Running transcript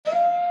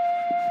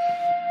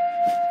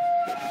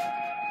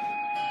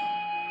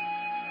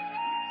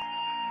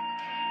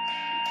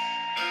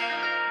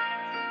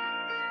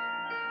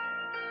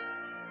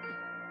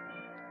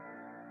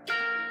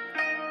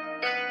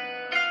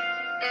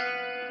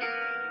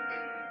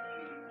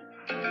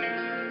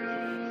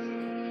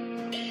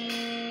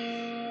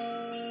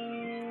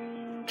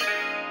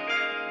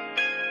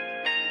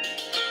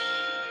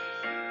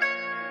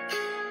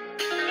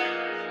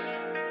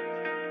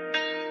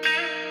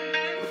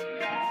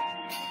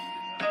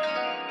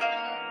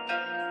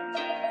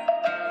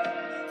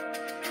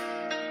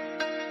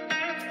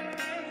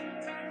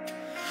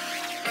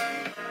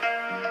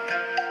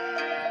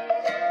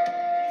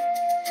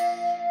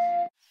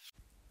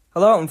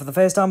Hello, and for the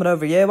first time in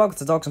over a year, welcome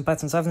to Dogs and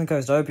Pets on Sefton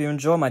Coast. I hope you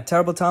enjoy my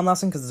terrible time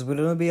lapsing because there's going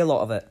to be a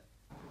lot of it.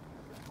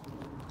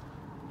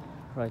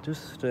 Right,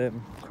 just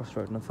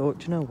crossroad, and I thought,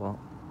 do you know what?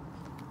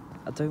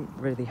 I don't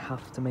really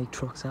have to make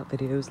truck set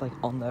videos like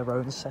on their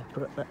own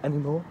separate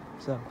anymore,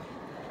 so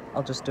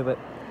I'll just do it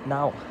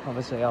now.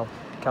 Obviously, I'll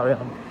carry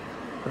on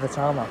with the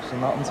time lapse and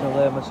not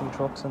until with some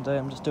trucks and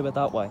just do it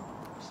that way.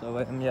 So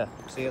yeah,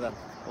 see you then.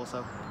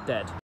 Also,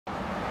 dead.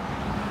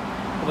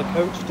 What the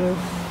coach do?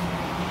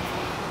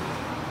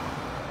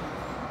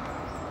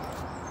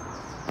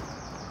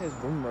 Here's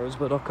one roads,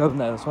 but not going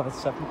there, that's why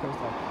it's Sefton Coast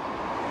on.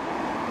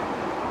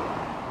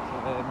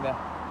 So yeah,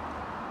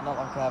 not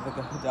like I ever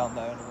go down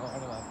there anymore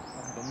anyway. I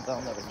haven't been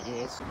down there in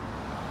years.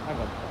 Hang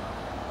on,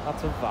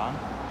 that's a van.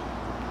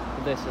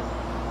 But this is.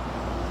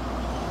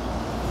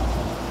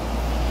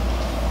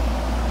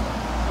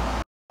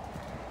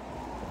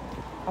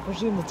 I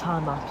presume the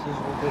time lapses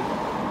will be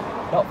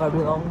not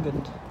very long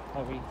and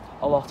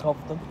a lot of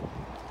them.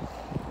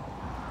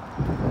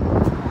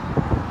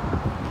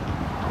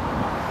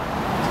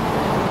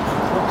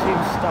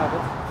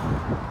 Staggered.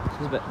 This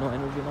is a bit annoying.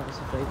 It would be nice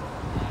if they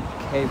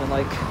came in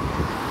like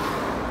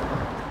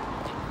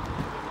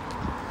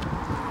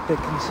big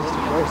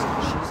consistent rows.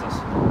 Jesus.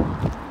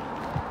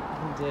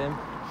 And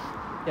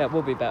yeah, it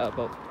will be better,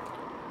 but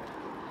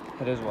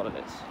it is what it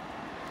is.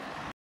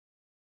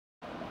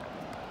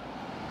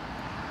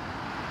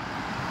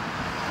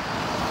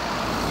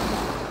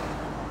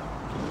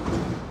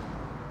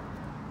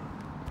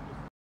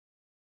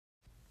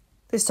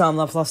 This time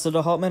lapse lasted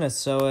a hot minute,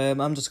 so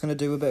I'm just going to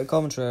do a bit of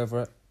commentary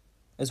over it.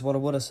 Is what I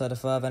would have said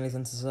if I have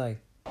anything to say.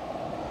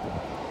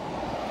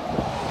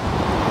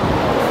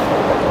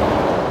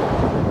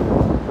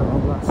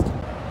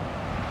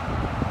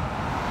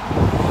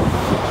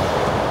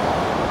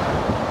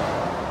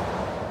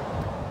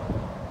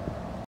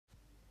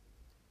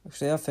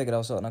 Actually, I figured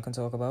out something I can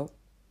talk about.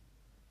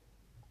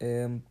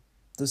 We're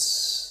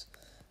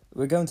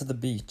going to the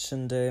beach,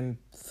 and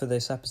for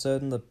this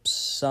episode, and the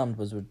sand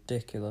was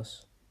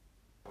ridiculous.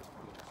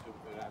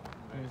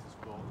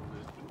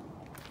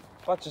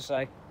 What'd you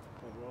say?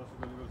 We're also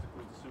going to go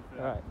to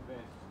Super Right.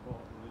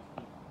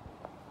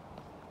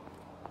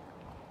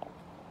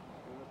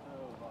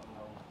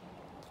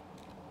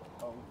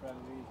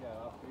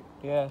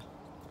 Yeah.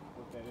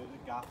 But there is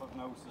a gap I've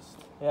noticed.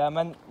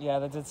 Yeah,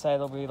 they did say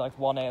there'll be like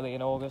one early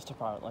in August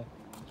apparently.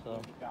 So.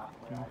 There's a gap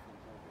where I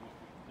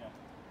think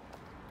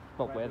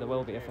but where there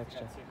will be a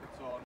fixture.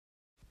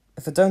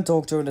 If I don't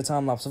talk during the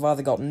time lapse, I've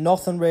either got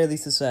nothing really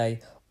to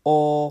say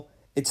or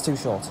it's too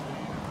short.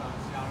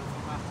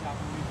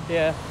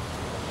 Yeah.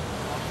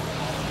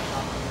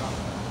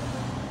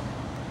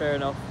 Fair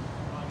enough.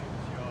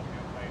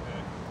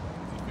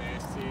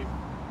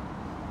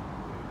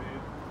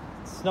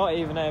 It's not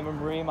even a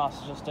marine mass,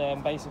 it's just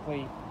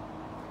basically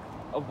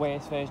a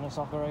worse version of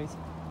Soccer 8.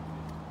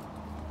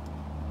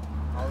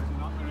 Oh, is it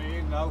not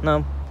marine? No.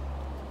 No.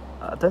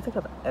 I don't think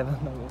I've ever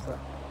noticed that.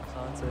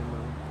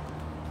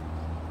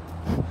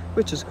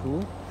 Which is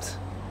cool.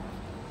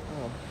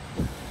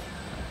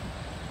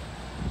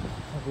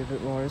 Be a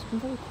bit more. It's been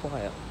very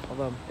quiet,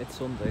 although it's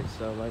Sunday,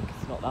 so like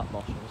it's not that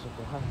much of a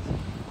surprise,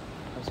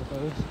 I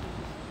suppose.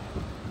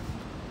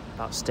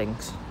 That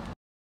stinks.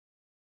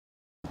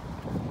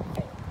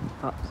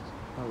 That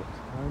looks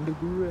kind of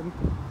grim.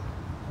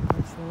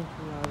 It's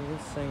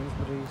like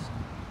Sainsbury's.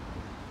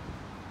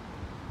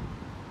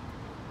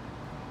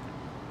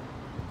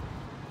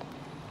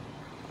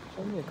 There's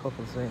only a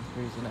couple of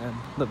Sainsbury's in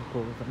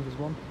Liverpool, I think there's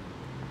one.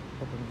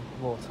 Up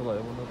in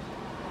Waterloo, one of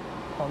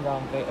gone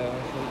down a bit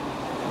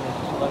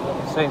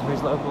like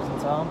Sainsbury's locals in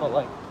town, but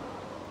like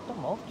not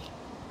much.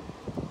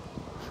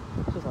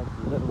 It's just like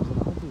littles and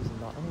hobbies and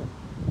that, isn't it?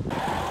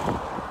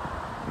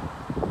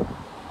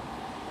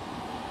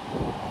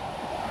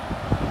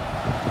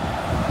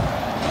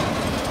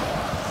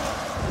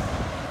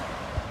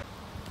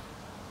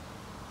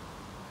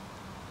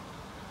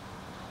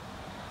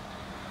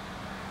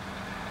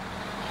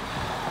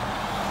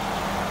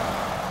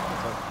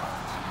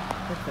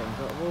 I think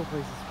that of all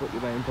places to put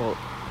your main port.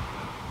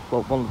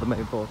 Well, one of the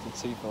main ports at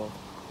Seaport.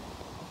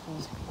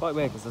 It's quite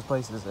weird because this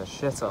place is a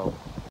shithole.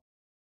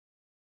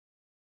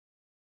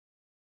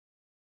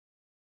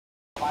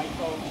 My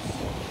phone's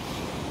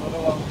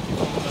another one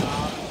comes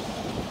around.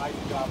 I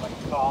could drive like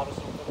a car or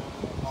something in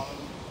one of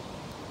them.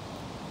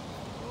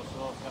 All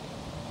sorts,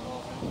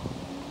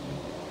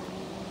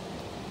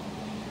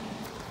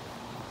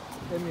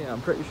 Yeah,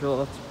 I'm pretty sure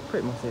that's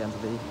pretty much the end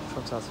of the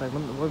trucks out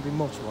segment. There won't be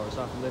much more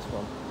aside from this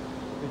one.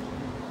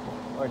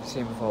 I've already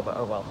seen before, but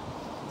oh well.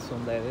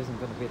 Sunday there isn't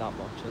going to be that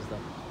much, is there?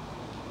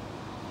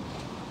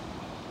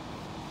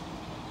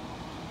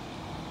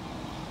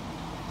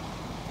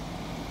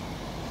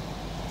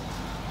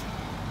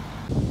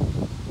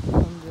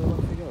 And off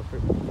we go,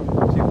 pretty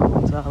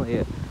much. Down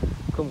here,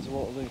 coming to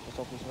Waterloo just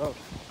off this road.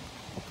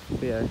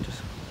 But yeah,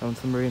 just going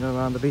to the marina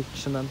around the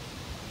beach and then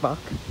back.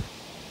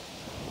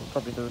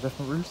 Probably do a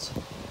different route.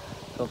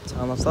 So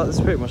time lapse that. This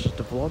is pretty much just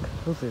a vlog.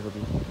 Hopefully there'll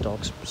be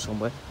dogs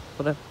somewhere.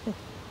 But yeah.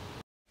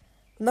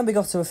 And then we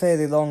got to a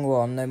fairly long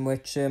one in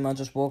which I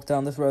just walked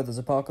down this road. There's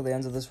a park at the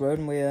end of this road,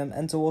 and we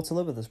enter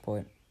Waterloo at this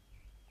point.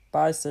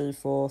 Bye,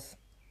 Seaforth.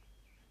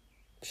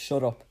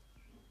 Shut up.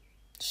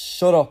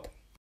 Shut up.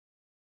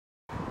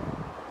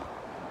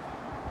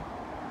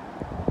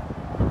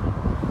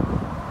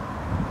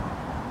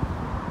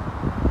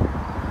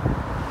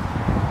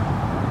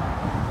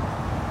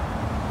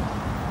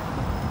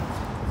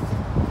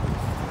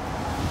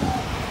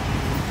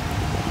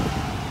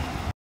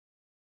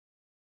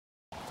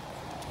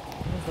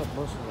 Where's that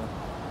bus again?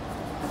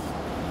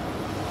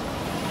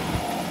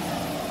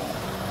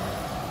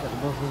 Get the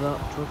buses up,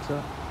 trucks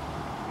up.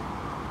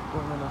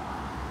 Going in a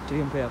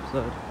DMP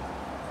episode.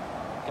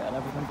 Getting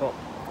everything but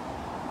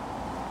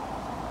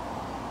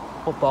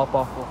bop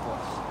bus.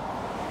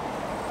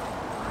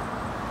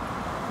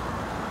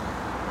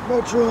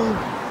 Metro!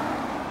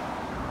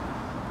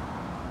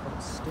 That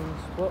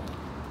stinks, but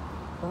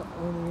that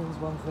only means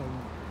one thing.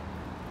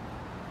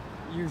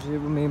 Usually it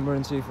would mean we're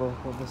in C4,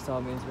 but this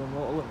time means we're in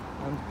Waterloo,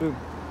 and boom.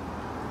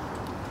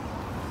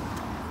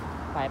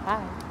 Bye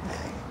bye.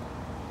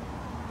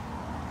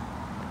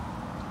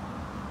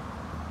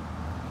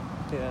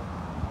 Yeah,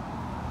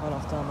 went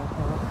off down that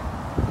path,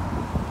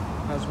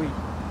 as we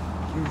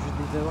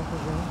usually do, I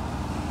presume.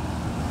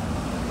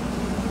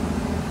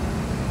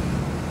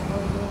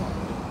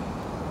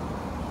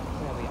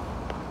 There we are.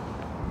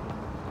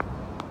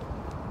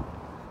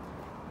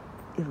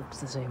 It looks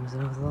the same as it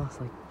has the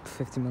last like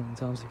 50 million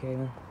times we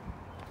came in.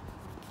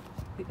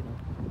 But, you know,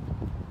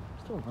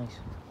 still nice.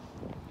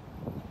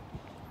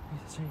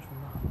 Need to change from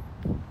that.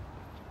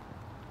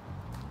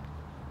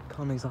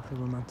 Can't exactly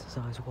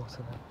romanticise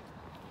Waterloo,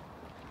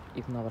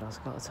 even though it has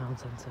got a town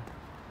centre.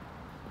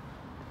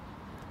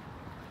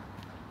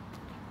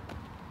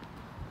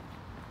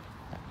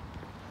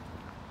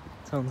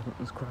 Town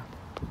centre's crap.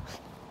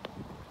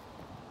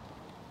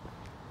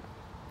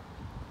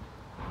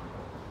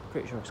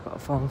 Pretty sure it's got a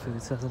farm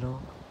food, says it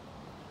all.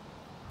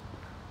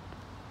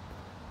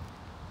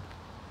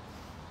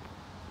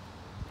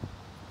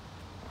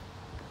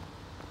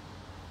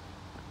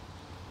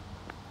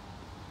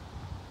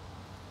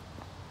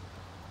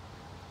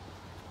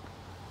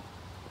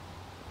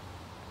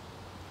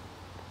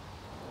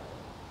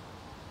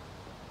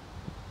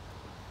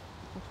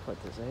 Looks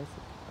quite deserted.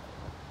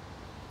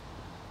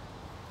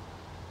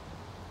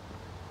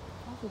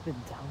 Have we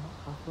been down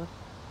halfway?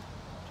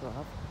 Do I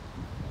have?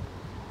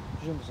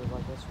 Presume it's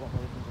like this one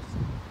where you can just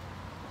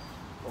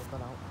up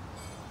and out.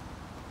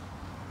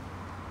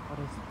 What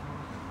is the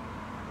path?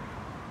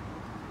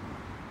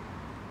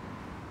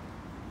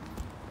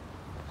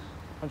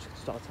 I'm just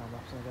gonna start time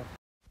lapsing again.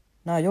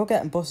 Now you're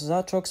getting buses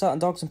out, trucks out, and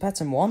dogs and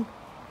pets in one.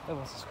 There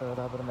was a squirrel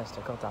there, but I missed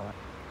it. God damn it!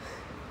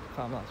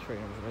 Found that tree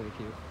and it was really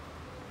cute.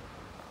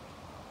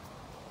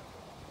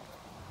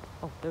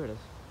 Oh, there it is.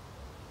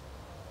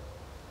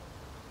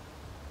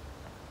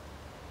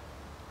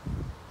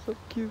 So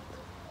cute.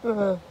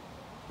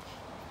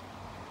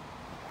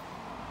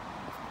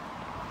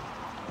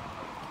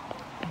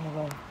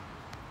 Anyway,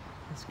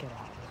 let's get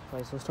out of this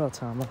place. We'll start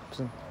time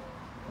lapsing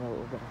a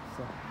little bit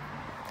after.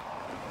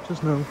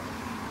 Just know the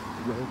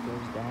road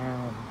goes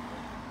down.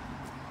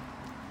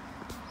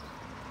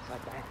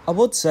 Like that. I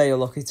would say you're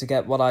lucky to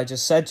get what I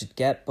just said you'd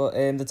get, but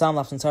the time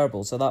lapsing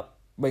terrible, so that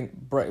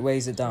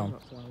weighs it down.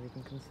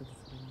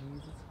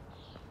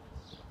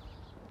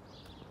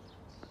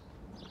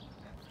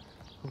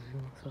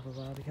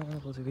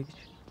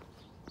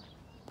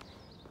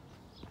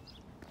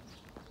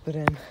 But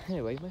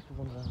anyway, make a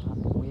wonder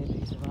that weird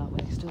piece of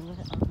artwork still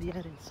there, and yeah,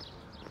 it is.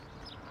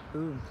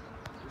 Boom.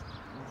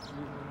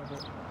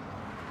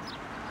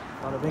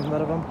 Bada bing,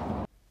 bada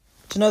bum.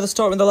 Do you know the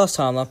story in the last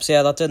time lapse?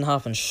 Yeah, that didn't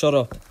happen. Shut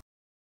up.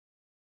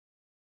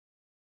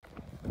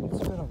 It's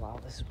been a while.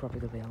 This is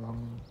probably gonna be a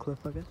long clip,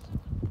 I guess.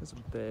 There's a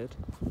bird.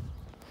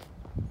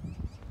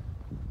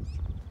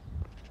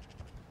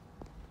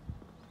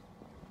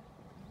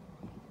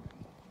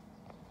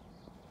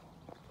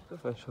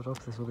 If I shut up,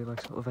 this will be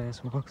like sort of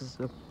ASMR because it's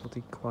so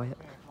bloody quiet.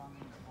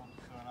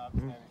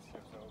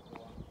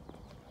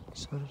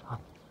 So did I.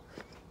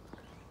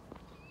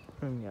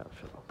 Yeah,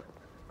 shut up.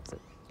 It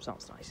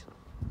sounds nice.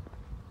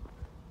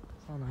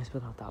 Sounds nice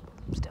without that,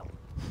 but still.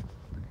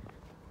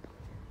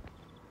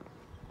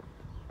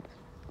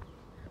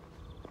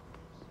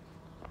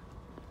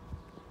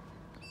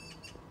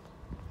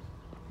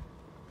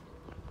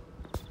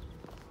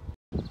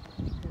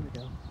 Here we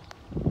go.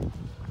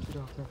 Get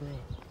off the bay.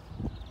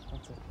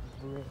 That's a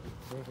really,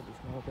 really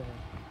small bay.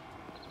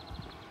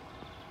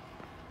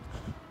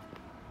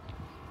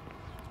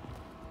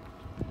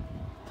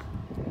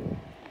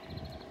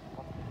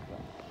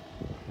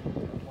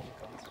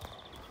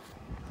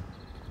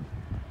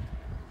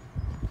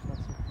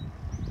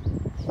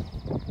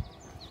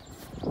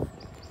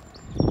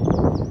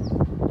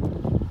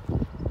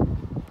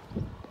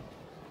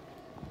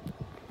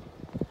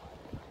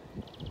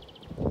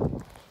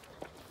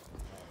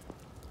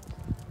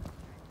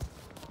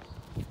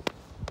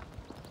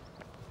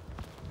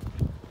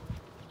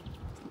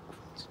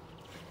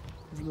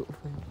 Little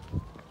thing.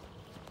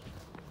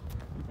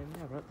 And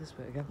yeah, we're at this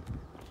bit again.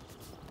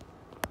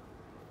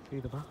 See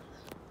the baths.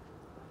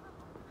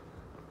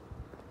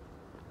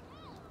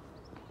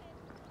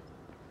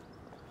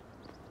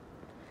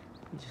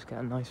 You just get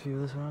a nice view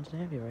of the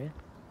surrounding area, right?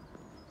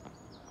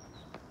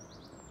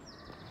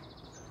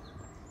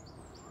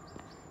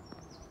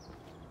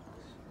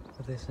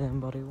 With this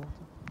body water.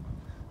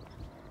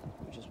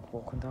 We're just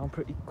walking down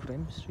pretty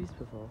grim streets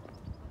before.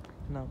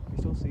 Now, we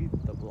still see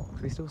the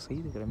blocks, we still see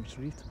the grim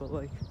streets, but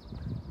like,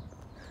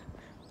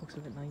 looks a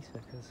bit nicer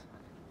because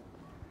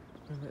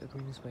we're in a bit of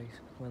green space.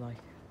 We're like,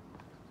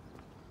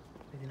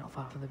 really not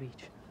far from the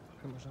beach.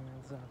 Pretty much on the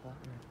other side of that.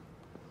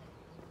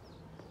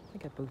 I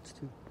get boats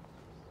too.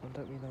 I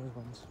don't mean those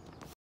ones.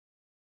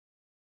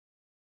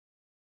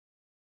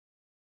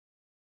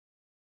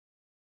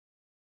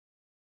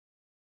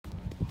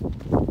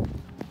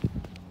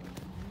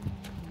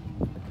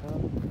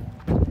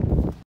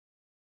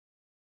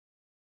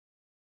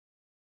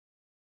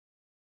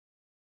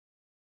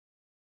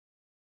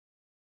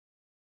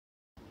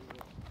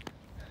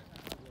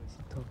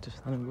 Dog just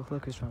standing with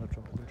look, he's trying to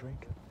drop him a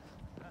drink.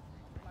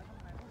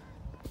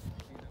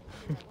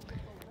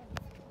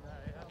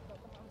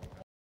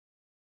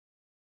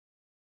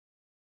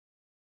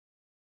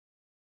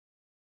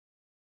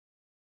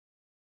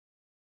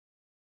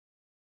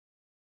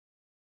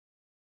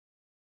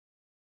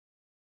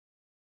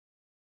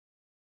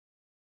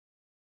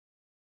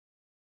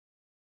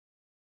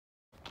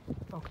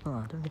 Oh come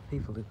on, I don't think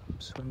people do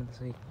swim in the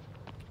sea.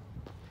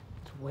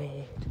 It's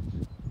weird.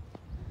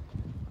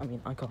 I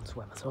mean, I can't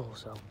swim at all,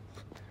 so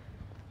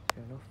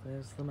fair enough,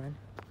 there's the men.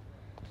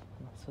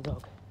 And that's the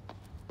dog.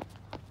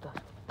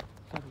 That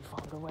very far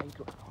away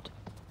ground.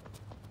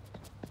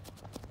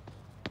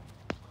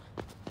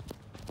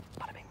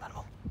 Bada bing, bada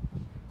boom.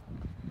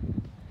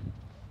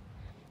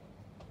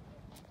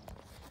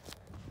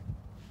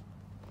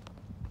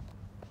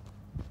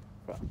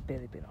 Right, I've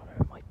barely been on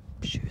her, my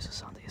shoes are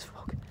sandy as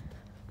fuck.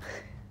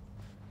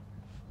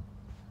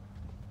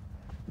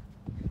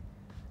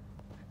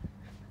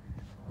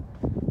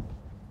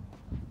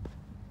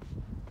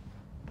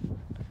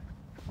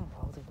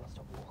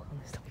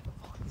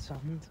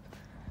 Sand.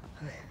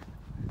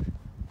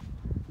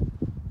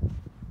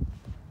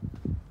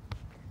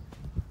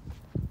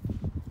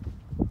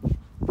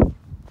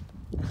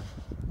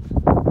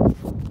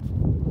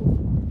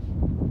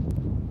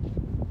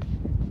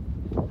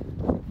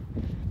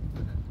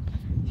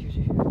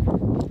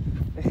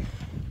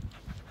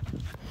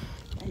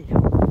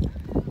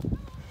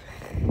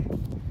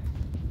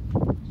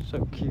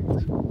 So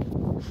cute.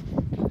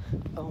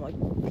 Oh my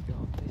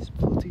god, this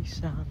bloody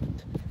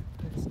sand.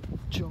 This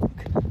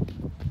junk.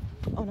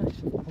 Oh nice,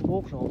 I can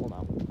walk normal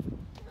now.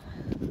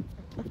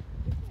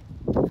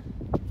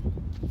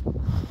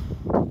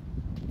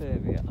 There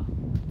we are.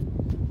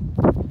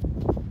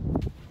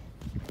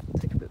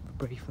 Take a bit of a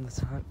break from the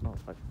time. Oh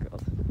my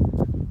god.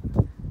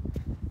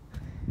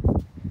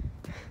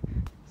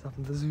 It's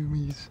having the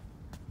zoomies.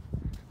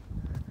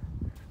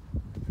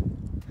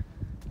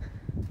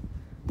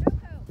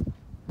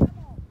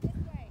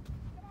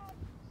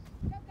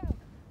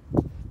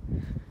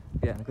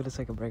 Yeah, I'm gonna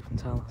take a break from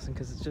Tallahassee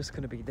because it's just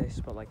gonna be this,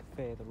 but like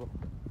further up.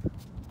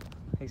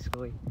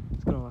 Basically,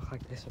 it's gonna look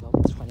like this about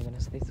 20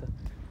 minutes later.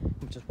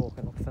 I'm just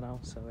walking up for now,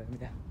 so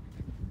yeah.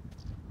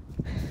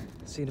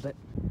 See you in a bit.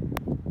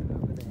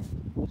 Over there.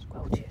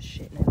 Squelchy as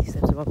shit, nearly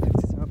steps about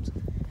 50 times.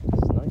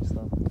 This is nice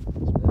though. It's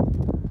a bit.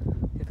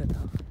 Give it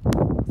that.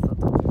 That's that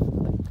dog.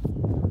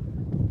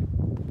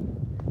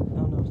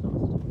 No, no, it's not.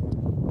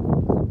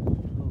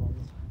 It's not.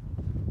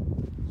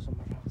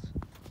 Somewhere else.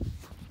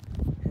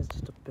 Here's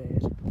just a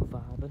bird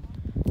vibing.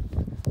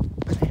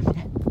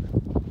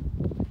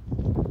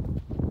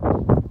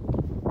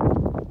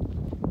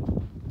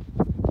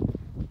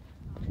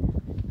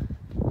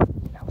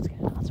 Now it's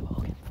getting hard to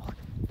walk in. Fuck.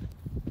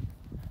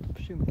 I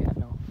presume we're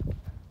getting off.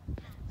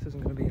 This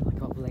isn't going to be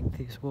like our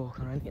lengthiest walk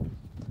or anything.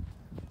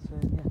 So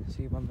yeah,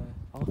 see you when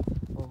we're off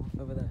or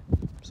over there.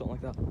 Something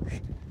like that.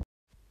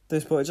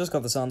 This boy just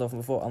got the sound off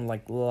my foot. I'm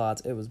like,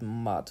 lad, it was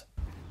mad.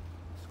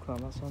 Just climb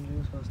that sand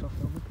dunes first off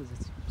filming because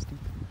it's steep.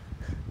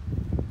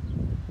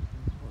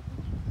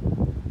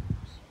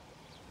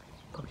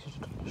 Probably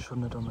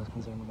shouldn't have done this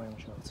considering I'm wearing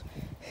shorts.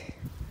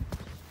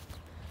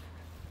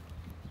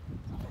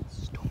 I'm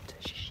stumped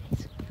as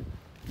shit.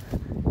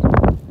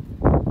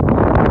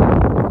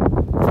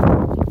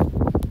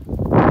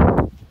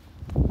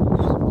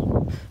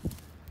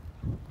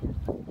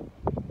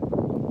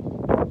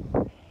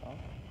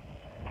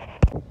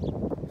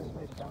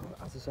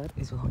 As I said,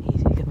 it's a lot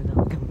easier coming down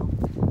than coming up.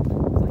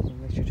 Like you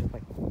literally just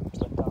like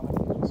slip down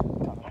and just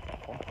kind of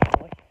fall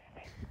away.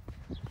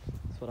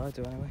 That's what I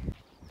do anyway.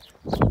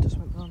 So I just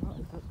went down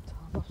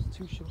that was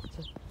too short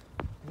to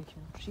make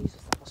him.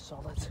 Jesus, that was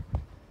solid.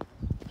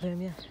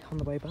 Yeah, on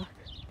the way back.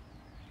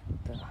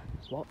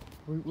 What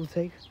route we'll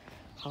take,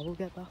 how we'll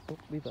get back, but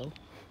we will.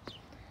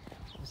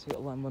 Obviously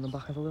it'll land running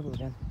back in a little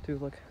again. Do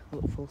like a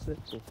little full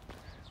circle,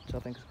 which I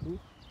think is cool.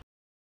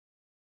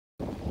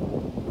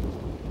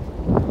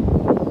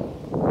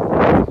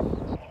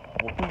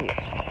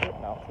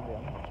 Now, to be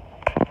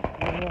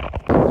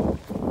honest.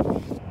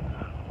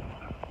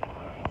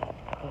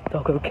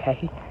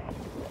 okay.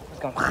 It's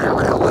gone.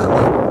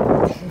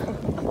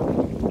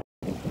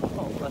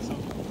 Oh, bless him.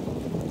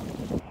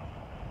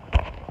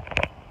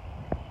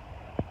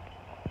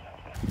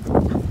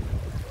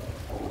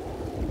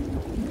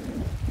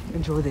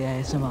 Enjoy the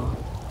ASMR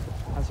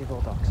as you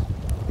call dogs.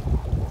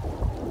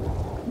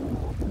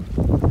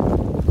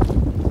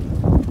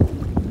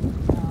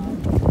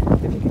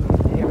 If you can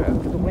hear it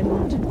over the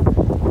wind.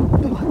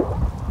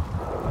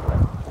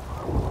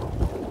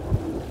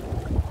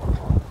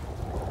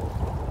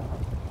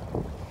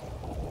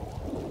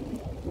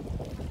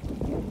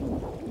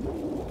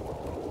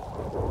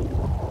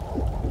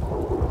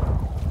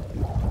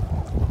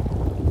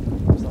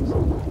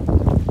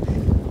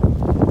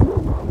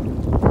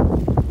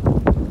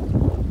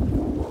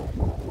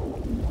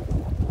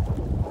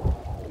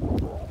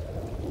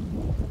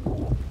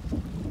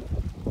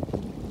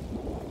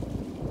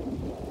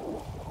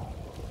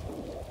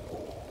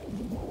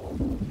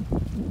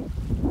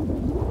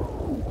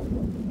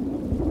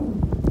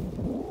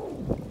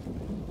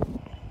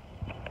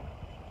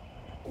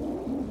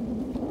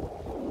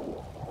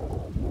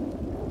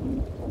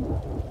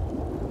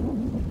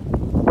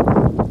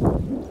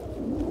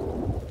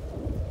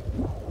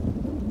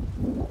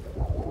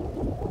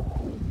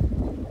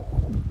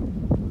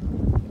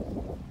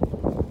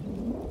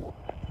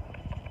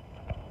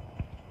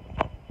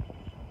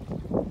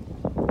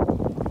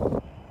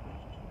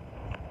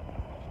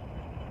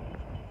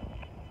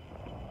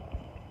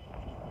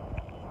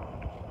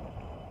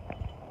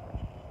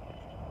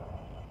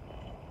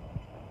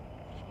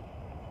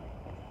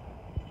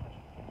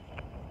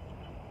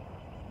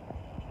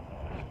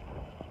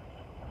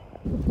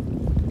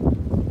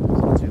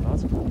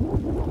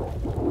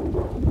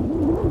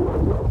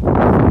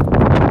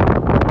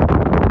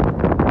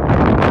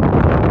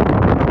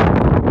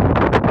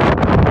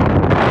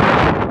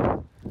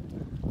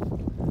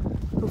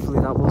 Hopefully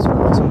that was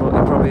relaxing, but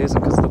it probably isn't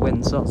because of the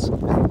wind sots.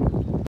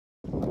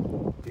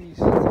 These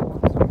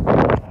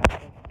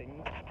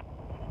things,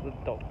 the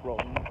dog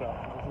rolling on the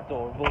ground, it's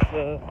adorable.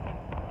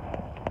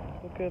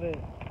 Look at it.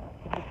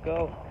 Look at it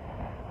go.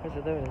 Where's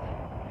it? There it is.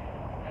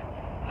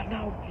 And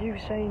now you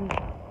saying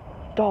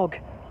dog.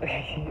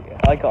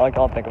 I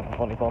can't think of a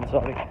funny one,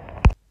 sorry.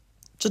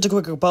 Just a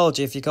quick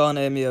apology if you can't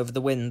hear me over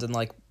the wind and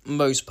like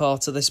most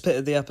parts of this bit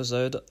of the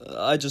episode.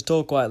 I just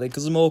talk quietly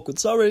because I'm awkward,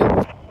 sorry.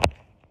 Dog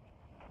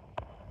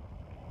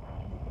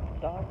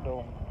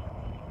dome.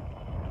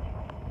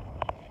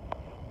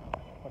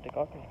 What the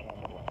garbage can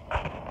do?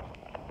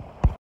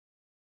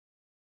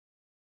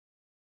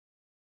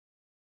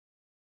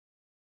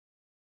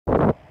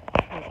 Yeah,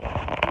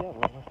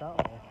 we're almost out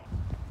of there.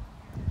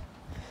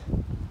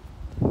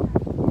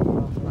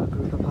 From that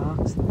group of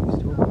parks that we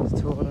used to always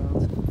tour around, I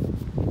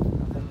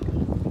think.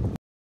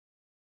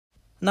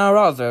 Now we're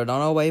out of there and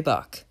on our way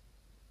back.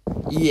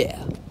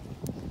 Yeah.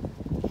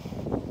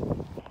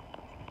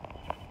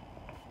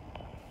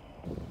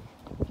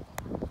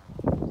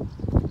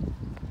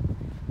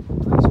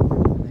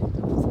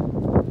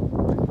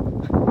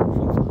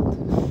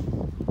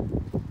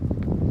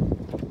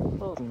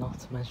 Not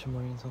to mention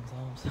marine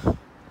sometimes. I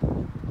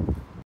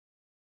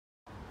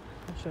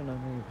should know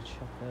maybe we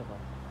shop there though.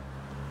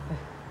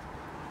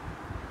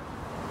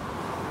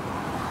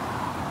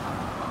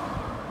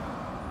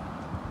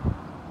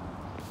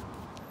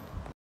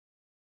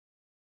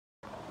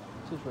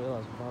 Just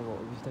realised by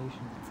Waterloo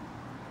Station.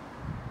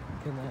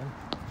 You can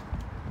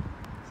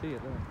see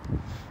it there.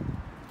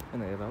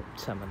 Only about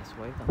 10 minutes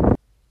away then.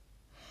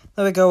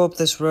 Then we go up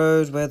this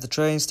road where the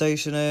train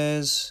station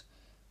is.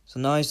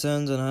 Some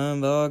Iceland and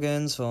home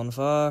bargains, fun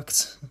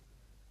fact.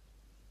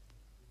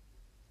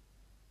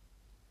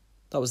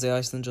 That was the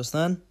Iceland just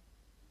then.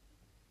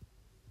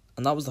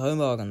 And that was the home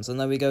bargains. And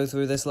then we go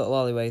through this little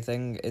alleyway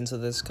thing into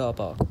this car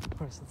park.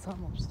 Right, so that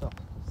much stuff.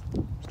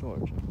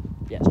 Storage.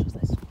 Yeah, it's just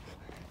this.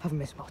 Haven't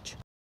missed much.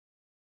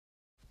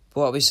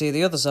 But what we see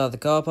the other side of the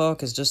car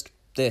park is just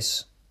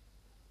this.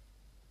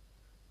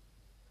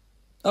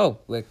 Oh,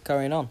 we're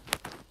carrying on.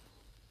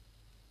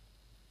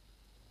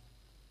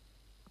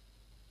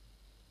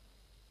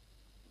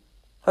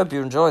 Hope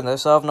you're enjoying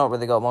this. I've not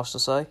really got much to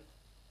say.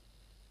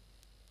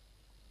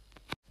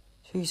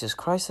 Jesus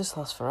Christ, this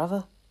lasts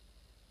forever.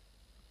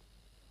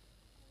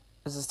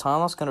 Is this time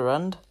lapse going to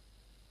end?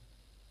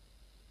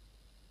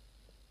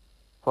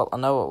 Well, I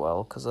know it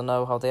will, because I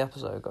know how the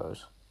episode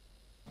goes.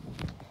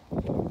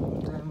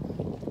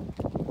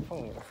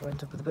 If I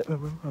end up with a bit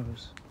of a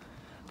Rimrose,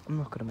 I'm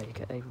not going to make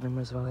it a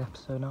Rimrose Valley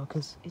episode now,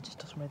 because it just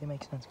doesn't really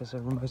make sense, because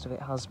most of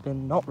it has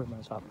been not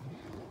Rimrose Valley.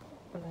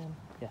 But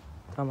yeah,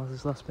 time lapse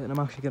this last bit, and I'm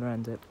actually going to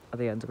end it at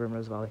the end of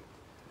Rimrose Valley.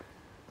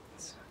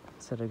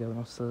 Instead of going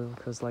off still,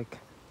 because like,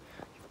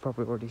 you've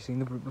probably already seen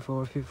the route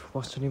before if you've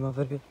watched any of my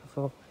videos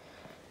before.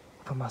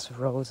 Put massive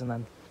roads and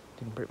then you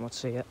can pretty much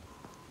see it.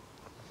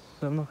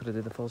 So I'm not going to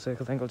do the full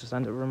circle thing, I'll just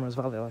end at Rimrose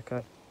Valley like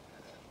I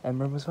end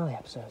Rimrose Valley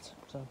episodes.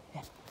 So,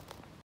 yeah.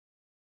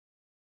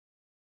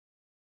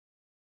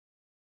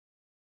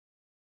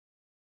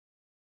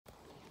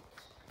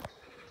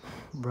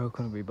 Bro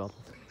couldn't be bothered.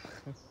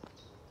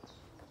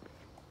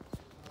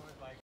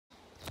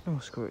 Oh,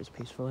 screw it, it's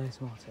peaceful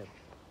ASMR too.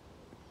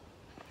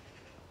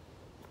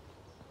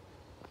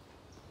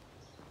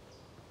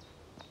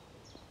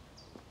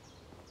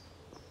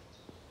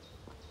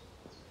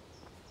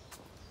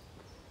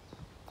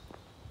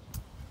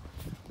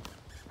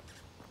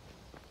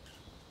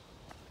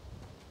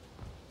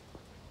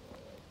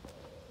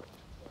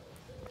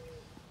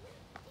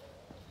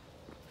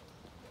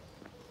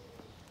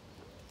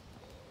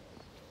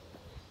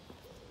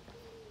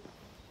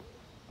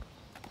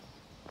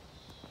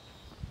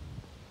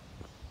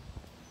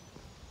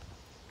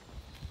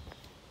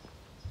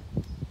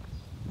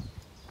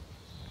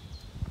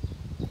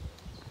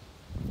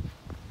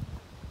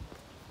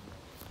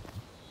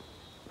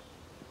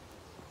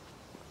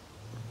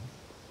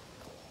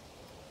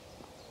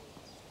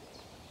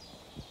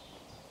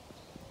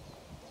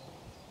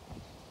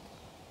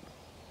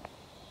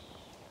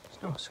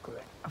 Oh, screw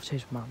it. I've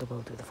changed my mind,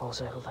 we'll do the full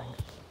circle thing.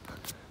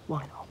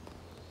 Why not?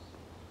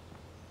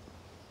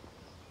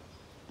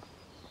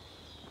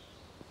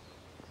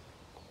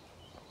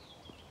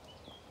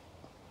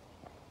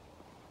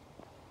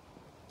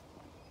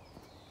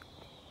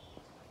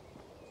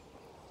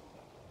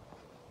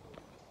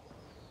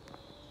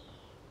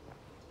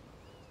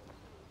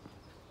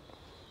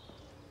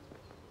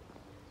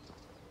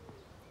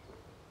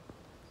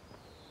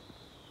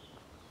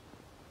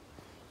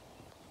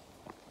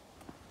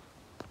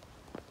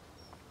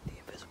 The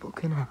invisible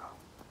canal.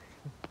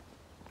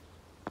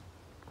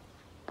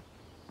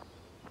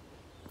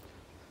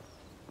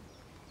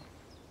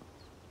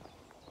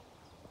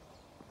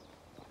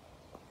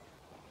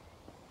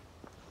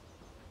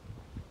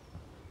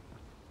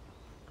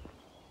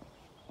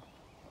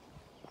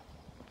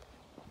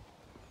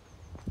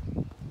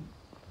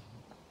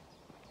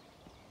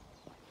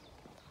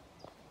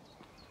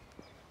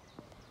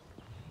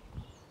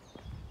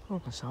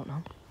 Almost out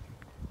now.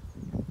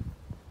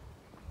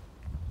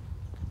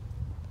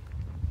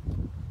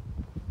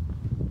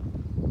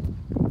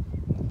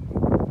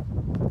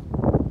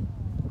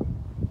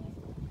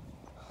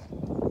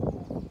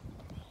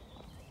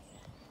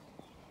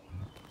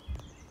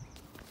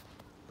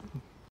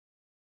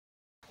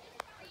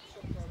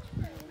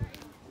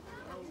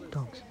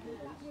 Dogs.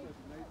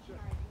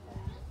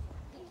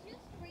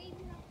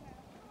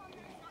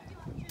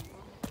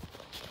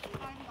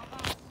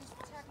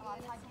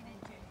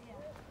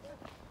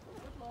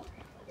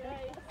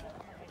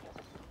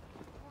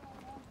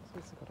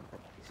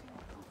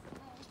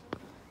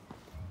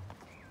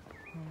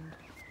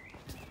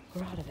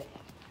 We're out of it.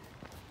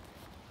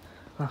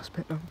 Last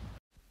bit now.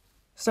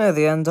 It's near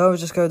the end, though. We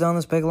just go down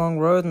this big long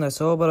road and it's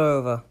all but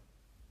over.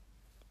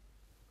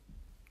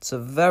 It's a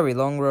very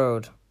long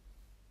road.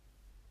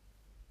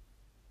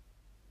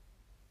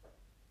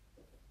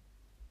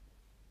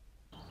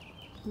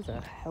 Who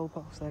the hell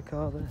parks their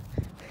car there?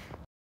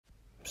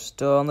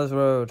 Still on this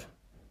road.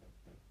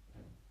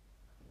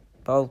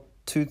 About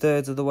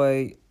 2/3 of the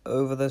way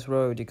over this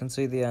road. You can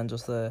see the end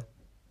just there.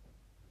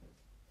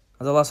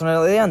 And the last one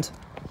at the end.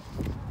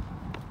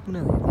 We're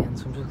nearly at the end,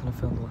 so I'm just going to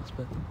film the last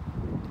bit.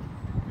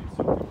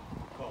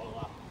 Call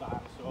that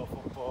dinosaur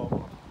football,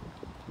 but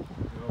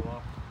you know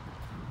what?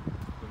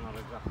 They're not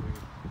exactly.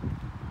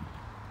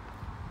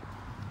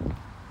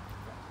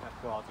 Pep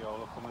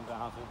Guardiola coming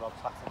down to about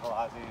tactical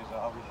ideas,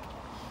 are we?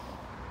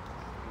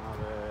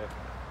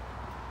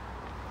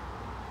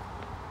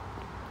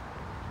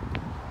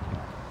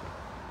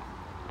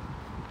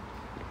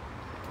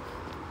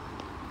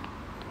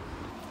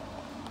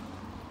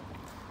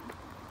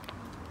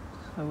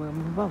 So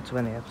I'm about to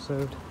end the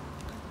episode.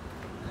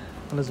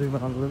 I'm going to zoom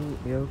in on a little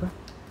bit the over.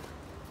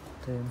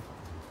 And,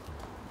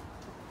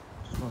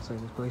 just want to say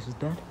this place is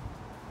dead.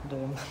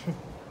 And,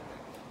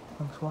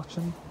 thanks for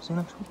watching. See you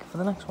next week for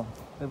the next one.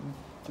 It'll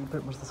do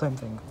pretty much the same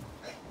thing.